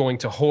who's going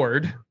to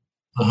hoard.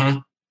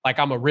 Like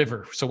I'm a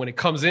river. So when it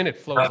comes in, it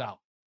flows out.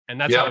 And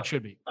that's how it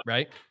should be,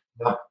 right?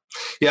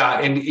 Yeah.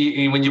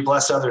 And when you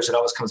bless others, it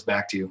always comes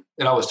back to you.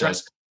 It always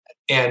does.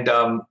 And,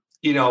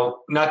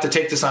 not to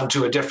take this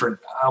onto a different,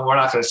 we're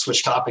not going to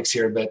switch topics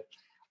here, but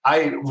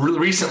I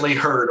recently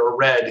heard or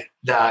read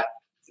that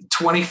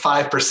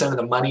 25% of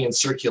the money in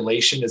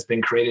circulation has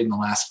been created in the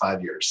last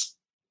 5 years.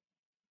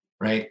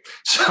 Right.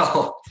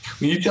 So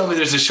when you tell me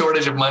there's a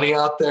shortage of money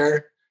out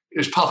there,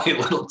 there's probably a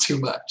little too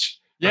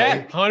much. Yeah.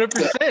 Right?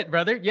 100%,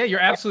 brother. Yeah,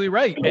 you're absolutely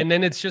right. And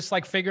then it's just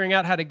like figuring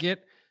out how to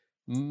get,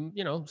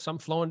 some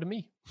flowing to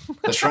me.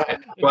 That's right.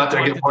 Go out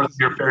there and get more than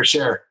your fair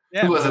share.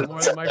 Yeah, more than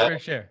my fair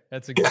share.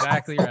 That's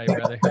exactly right,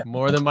 brother.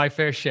 More than my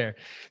fair share.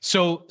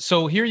 So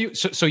here you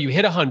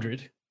hit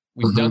 100.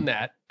 We've done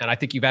that. And I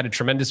think you've added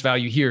tremendous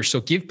value here. So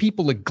give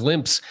people a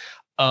glimpse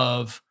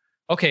of,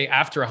 okay,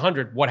 after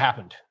 100, what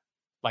happened?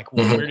 Like,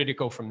 where did it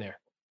go from there?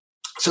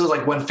 So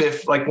like 150,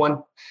 it's like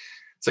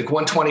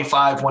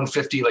 125,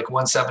 150, like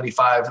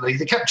 175.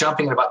 They kept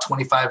jumping in about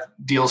 25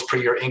 deals per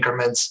year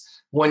increments.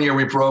 1 year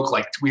we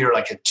were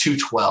like at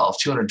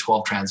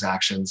 212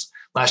 transactions.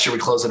 Last year we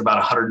closed at about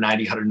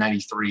 190,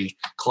 193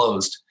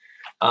 closed.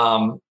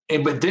 But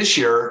this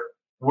year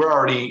we're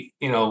already,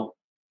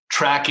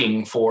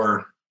 tracking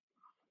for,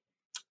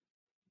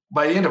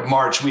 by the end of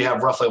March, we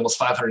have roughly almost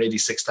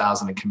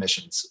 586,000 in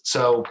commissions.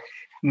 So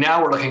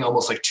now we're looking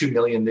almost like 2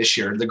 million this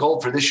year. The goal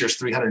for this year is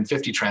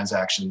 350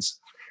 transactions.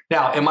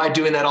 Now, am I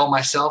doing that all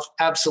myself?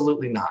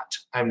 Absolutely not.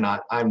 I'm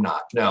not.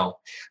 No.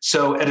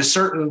 So at a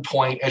certain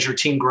point, as your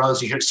team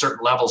grows, you hit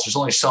certain levels, there's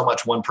only so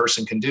much one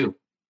person can do,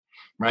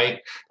 right?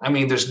 I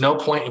mean, there's no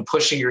point in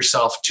pushing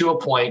yourself to a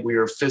point where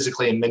you're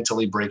physically and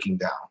mentally breaking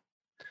down,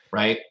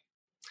 right?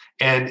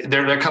 And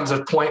there comes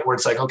a point where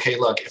it's like, okay,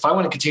 look, if I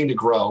want to continue to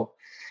grow,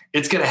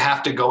 it's going to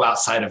have to go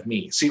outside of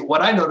me. See,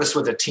 what I noticed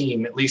with a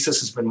team, at least this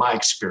has been my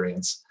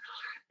experience,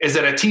 is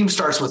that a team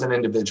starts with an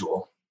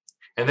individual.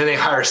 And then they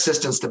hire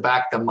assistants to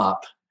back them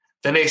up.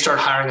 Then they start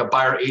hiring a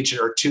buyer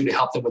agent or two to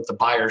help them with the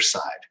buyer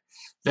side.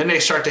 Then they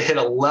start to hit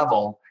a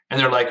level and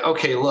they're like,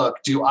 okay,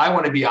 look, do I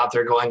want to be out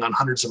there going on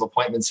hundreds of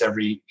appointments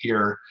every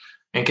year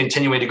and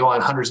continuing to go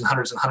on hundreds and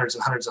hundreds and hundreds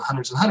and hundreds and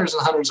hundreds and hundreds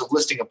and hundreds of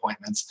listing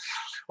appointments?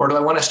 Or do I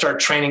want to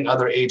start training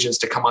other agents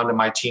to come onto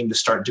my team to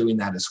start doing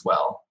that as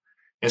well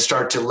and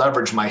start to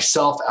leverage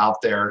myself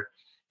out there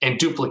and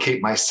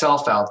duplicate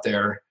myself out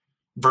there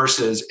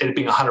versus it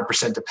being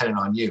 100% dependent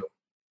on you?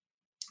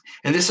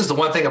 And this is the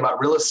one thing about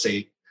real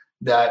estate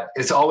that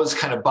it's always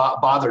kind of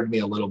bothered me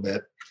a little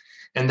bit.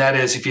 And that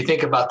is, if you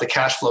think about the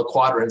cash flow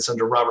quadrants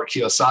under Robert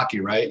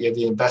Kiyosaki, right? You have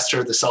the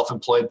investor, the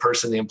self-employed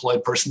person, the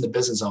employed person, the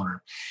business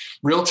owner.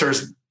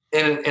 Realtors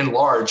in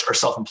large are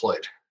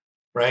self-employed,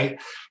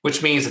 right?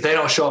 Which means if they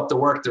don't show up to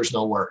work, there's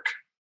no work.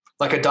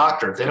 Like a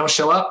doctor, if they don't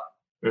show up,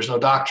 there's no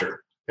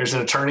doctor. There's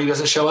an attorney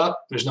doesn't show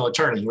up, there's no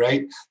attorney,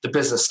 right? The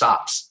business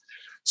stops.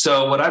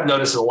 So what I've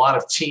noticed is a lot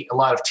of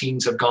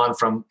teams have gone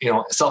from,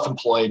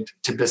 self-employed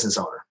to business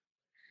owner,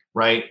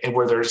 right? And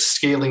where they're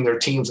scaling their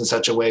teams in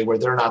such a way where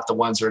they're not the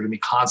ones that are going to be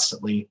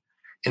constantly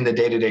in the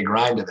day-to-day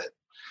grind of it.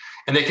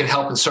 And they can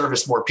help and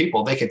service more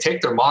people. They can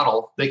take their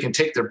model, they can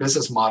take their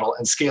business model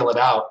and scale it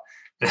out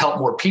and help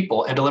more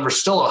people and deliver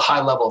still a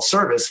high level of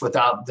service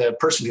without the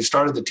person who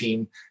started the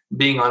team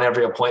being on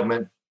every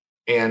appointment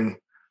and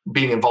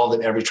being involved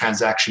in every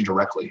transaction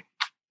directly.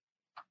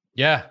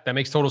 Yeah, that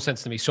makes total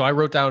sense to me. So I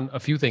wrote down a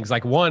few things.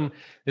 Like one,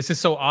 this is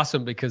so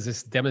awesome because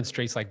this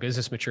demonstrates like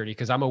business maturity.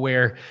 Because I'm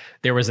aware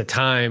there was a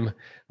time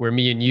where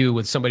me and you,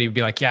 with somebody would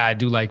be like, yeah, I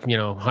do like,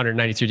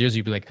 193 deals.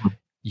 You'd be like,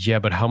 yeah,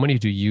 but how many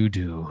do you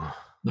do?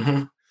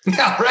 Mm-hmm.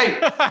 Yeah, right.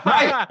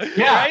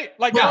 Yeah. Right.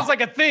 Like that was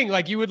like a thing.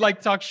 Like you would like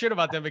talk shit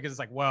about them because it's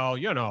like, well,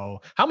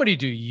 how many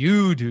do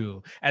you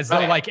do? As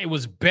though like it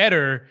was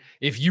better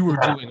if you were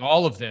doing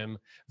all of them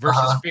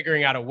versus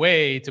figuring out a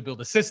way to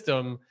build a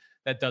system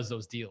that does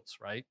those deals,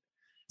 right?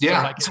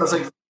 Yeah. So it's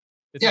like,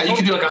 you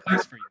can do like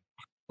 100.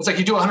 It's like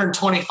you do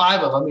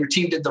 125 of them, your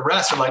team did the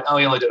rest. They're like, oh,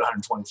 you only did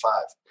 125.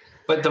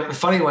 But the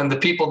funny one, the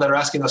people that are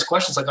asking those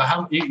questions, like, oh,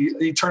 how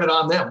you turn it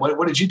on them?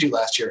 What did you do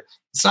last year?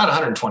 It's not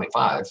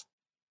 125.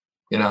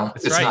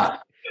 That's it's right.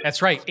 not.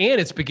 That's right.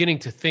 And it's beginning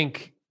to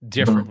think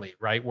differently,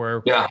 right?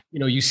 Where,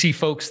 you see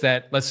folks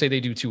that, let's say they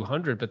do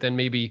 200, but then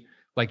maybe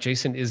like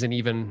Jason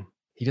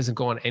he doesn't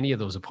go on any of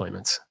those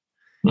appointments.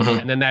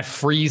 And then that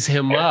frees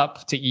him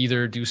up to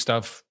either do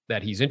stuff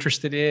that he's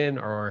interested in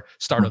or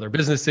start other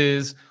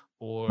businesses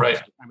or spend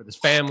time with his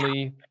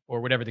family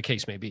or whatever the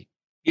case may be.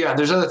 Yeah.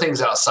 There's other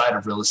things outside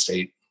of real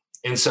estate.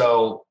 And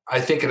so I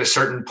think at a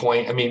certain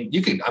point, I'm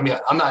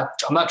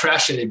not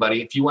trashing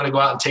anybody. If you want to go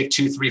out and take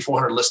 200, 300,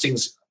 400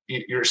 listings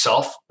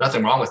yourself,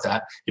 nothing wrong with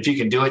that. If you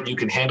can do it, you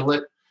can handle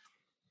it.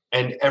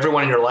 And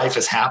everyone in your life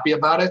is happy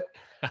about it.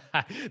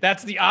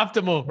 That's the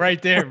optimal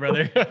right there,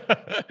 brother.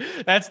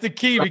 That's the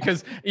key,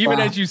 because even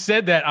as you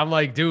said that, I'm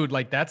like, dude,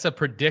 like that's a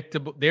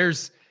predictable, there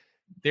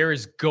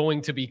is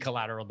going to be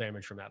collateral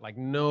damage from that. Like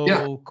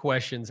no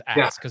questions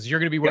asked, because you're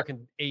going to be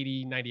working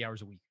 80, 90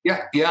 hours a week.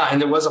 Yeah. Yeah.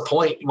 And there was a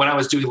point when I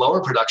was doing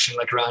lower production,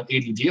 like around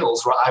 80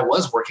 deals, where I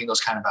was working those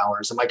kind of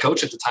hours. And my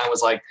coach at the time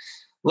was like,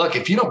 look,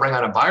 if you don't bring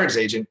on a buyer's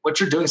agent, what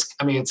you're doing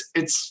is,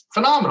 it's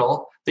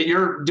phenomenal that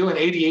you're doing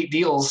 88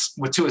 deals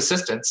with 2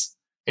 assistants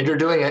and you're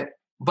doing it,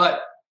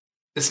 but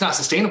it's not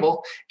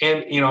sustainable.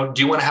 And,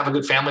 do you want to have a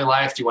good family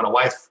life? Do you want a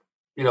wife,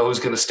 who's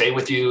going to stay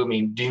with you? I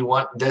mean, do you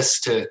want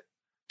this to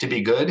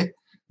be good?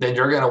 Then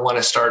you're going to want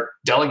to start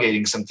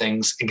delegating some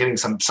things and getting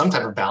some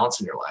type of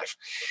balance in your life.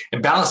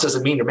 And balance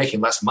doesn't mean you're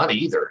making less money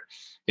either.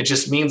 It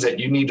just means that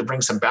you need to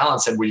bring some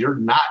balance in where you're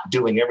not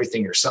doing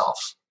everything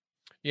yourself.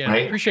 Yeah.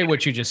 Right? I appreciate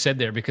what you just said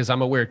there, because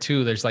I'm aware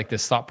too, there's like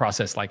this thought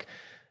process, like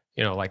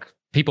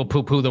people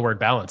poo-poo the word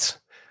balance.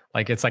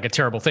 Like it's like a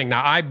terrible thing.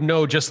 Now I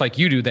know, just like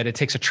you do, that it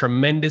takes a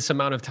tremendous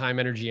amount of time,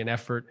 energy, and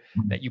effort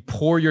that you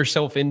pour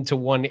yourself into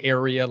one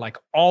area, like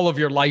all of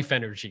your life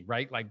energy,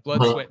 right? Like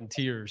blood, sweat, and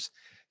tears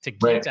to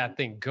get that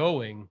thing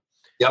going.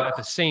 Yep. At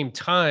the same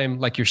time,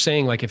 like you're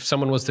saying, like if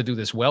someone was to do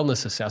this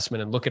wellness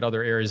assessment and look at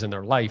other areas in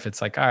their life,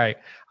 it's like, all right,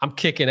 I'm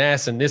kicking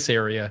ass in this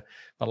area,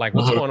 but like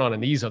what's going on in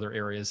these other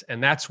areas?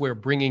 And that's where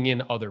bringing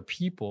in other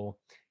people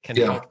can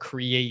help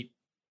create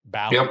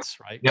balance,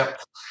 right? Yep.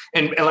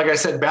 And like I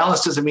said,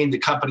 balance doesn't mean the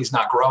company's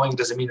not growing. It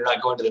doesn't mean you're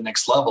not going to the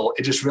next level.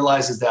 It just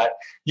realizes that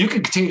you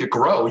can continue to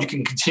grow, you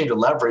can continue to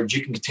leverage,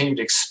 you can continue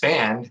to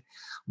expand,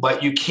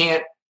 but you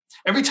can't.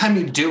 Every time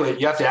you do it,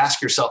 you have to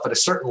ask yourself at a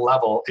certain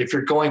level, if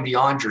you're going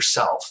beyond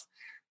yourself,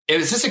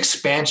 is this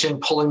expansion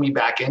pulling me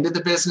back into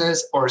the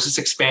business, or is this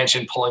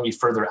expansion pulling me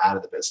further out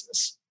of the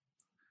business?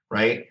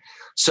 Right?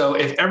 So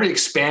if every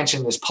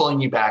expansion is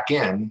pulling you back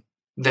in,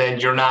 then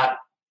you're not,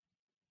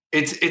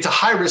 it's a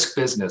high risk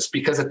business,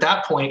 because at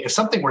that point, if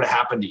something were to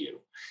happen to you,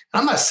 and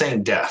I'm not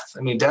saying death,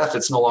 death,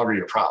 it's no longer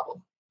your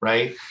problem.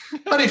 Right?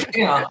 But if,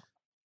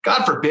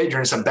 God forbid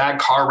you're in some bad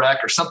car wreck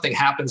or something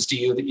happens to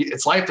you,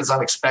 its life is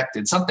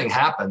unexpected, something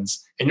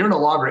happens and you're no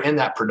longer in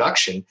that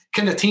production.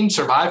 Can the team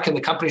survive? Can the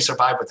company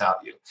survive without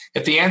you?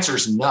 If the answer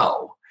is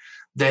no,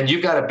 then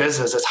you've got a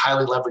business that's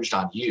highly leveraged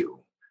on you.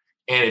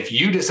 And if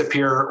you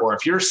disappear, or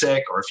if you're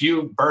sick, or if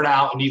you burn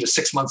out and need a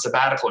 6-month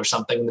sabbatical or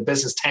something and the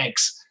business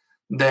tanks,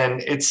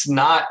 then it's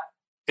a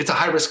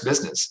high risk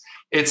business.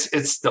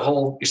 It's the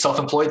whole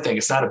self-employed thing.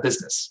 It's not a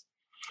business.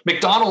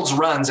 McDonald's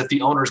runs if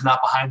the owner's not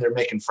behind there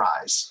making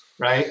fries,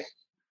 right?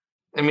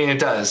 It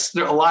does.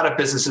 There are a lot of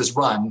businesses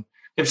run.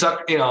 If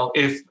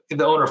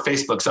the owner of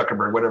Facebook,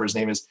 Zuckerberg, whatever his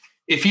name is,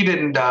 if he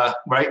didn't,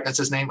 right? That's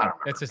his name. I don't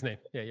remember. That's his name.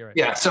 Yeah, you're right.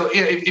 Yeah. So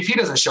if he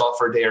doesn't show up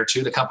for a day or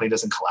two, the company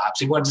doesn't collapse.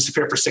 He wants to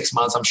disappear for 6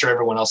 months. I'm sure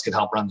everyone else could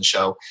help run the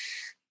show.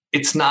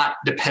 It's not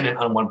dependent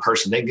on one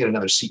person. They can get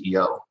another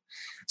CEO.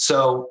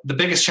 So the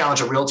biggest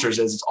challenge of realtors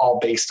is it's all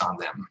based on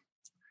them.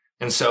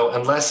 And so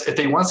if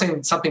they want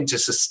something to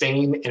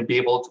sustain and be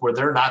able to, where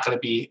they're not going to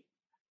be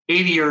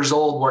 80 years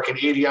old working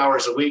 80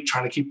 hours a week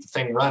trying to keep the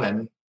thing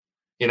running,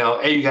 A,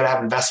 you got to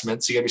have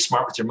investments. So you got to be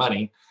smart with your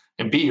money.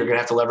 And B, you're going to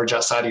have to leverage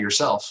outside of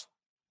yourself.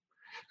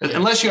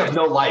 Unless you have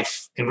no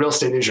life and real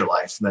estate is your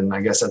life, then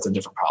I guess that's a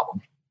different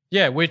problem.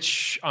 Yeah,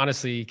 which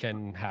honestly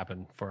can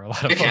happen for a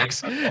lot of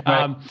folks.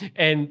 Right.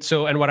 And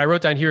what I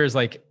wrote down here is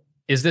like,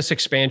 is this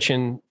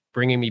expansion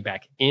bringing me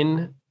back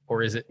in,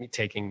 or is it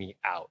taking me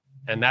out?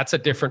 And that's a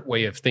different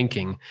way of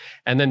thinking.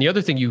 And then the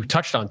other thing you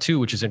touched on too,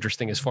 which is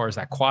interesting as far as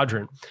that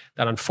quadrant,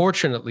 that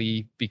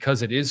unfortunately,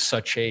 because it is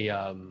such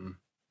a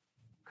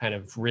kind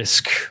of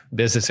risk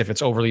business, if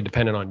it's overly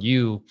dependent on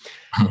you,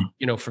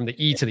 from the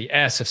E to the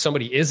S, if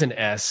somebody is an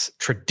S,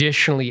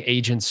 traditionally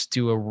agents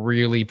do a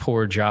really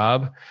poor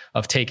job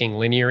of taking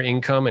linear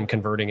income and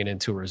converting it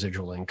into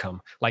residual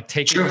income, like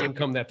taking the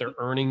income that they're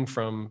earning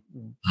from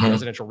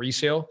residential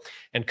resale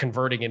and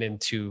converting it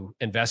into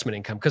investment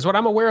income. Because what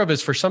I'm aware of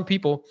is for some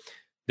people,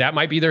 that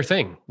might be their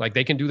thing. Like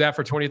they can do that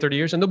for 20, 30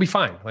 years and they'll be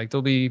fine. Like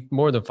they'll be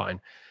more than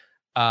fine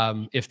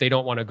if they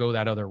don't want to go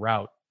that other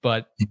route.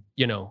 But,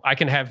 we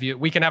can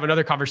have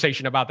another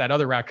conversation about that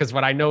other route. Because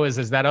what I know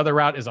is that other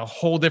route is a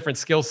whole different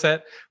skill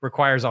set,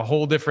 requires a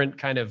whole different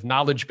kind of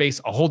knowledge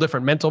base, a whole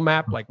different mental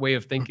map, like way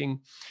of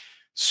thinking.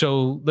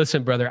 So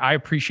listen, brother, I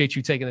appreciate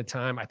you taking the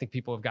time. I think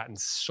people have gotten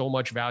so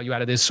much value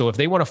out of this. So if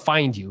they want to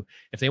find you,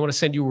 if they want to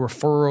send you a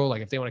referral,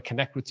 like if they want to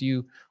connect with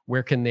you,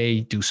 where can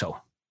they do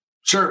so?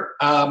 Sure.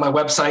 My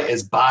website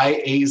is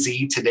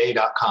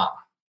buyaztoday.com,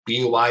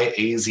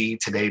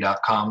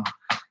 BUYAZtoday.com.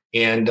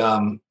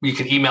 And you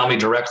can email me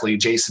directly,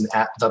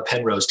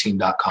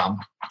 jason@thepenroseteam.com,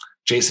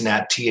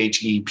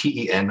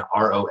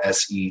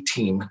 jason@THEPENROSE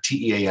team,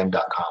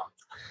 TEAM.com.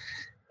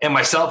 And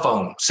my cell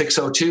phone,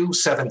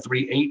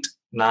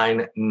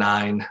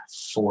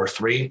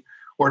 602-738-9943,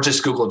 or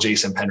just Google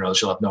Jason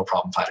Penrose. You'll have no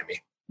problem finding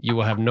me. You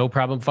will have no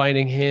problem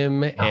finding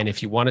him. And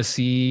if you want to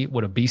see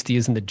what a beast he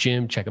is in the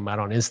gym, check him out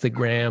on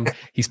Instagram.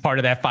 He's part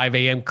of that 5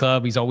 a.m.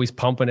 club. He's always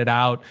pumping it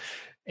out.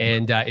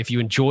 And if you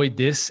enjoyed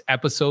this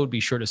episode, be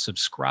sure to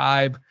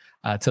subscribe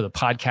to the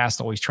podcast.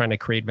 Always trying to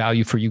create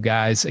value for you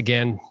guys.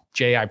 Again,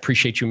 Jay, I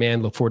appreciate you,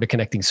 man. Look forward to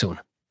connecting soon.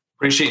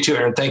 Appreciate you,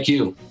 Aaron. Thank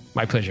you.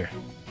 My pleasure.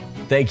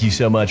 Thank you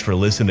so much for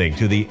listening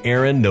to the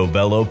Aaron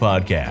Novello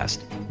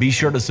podcast. Be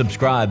sure to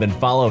subscribe and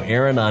follow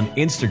Aaron on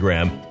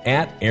Instagram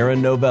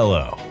 @Aaron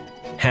Novello.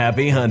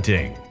 Happy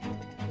hunting.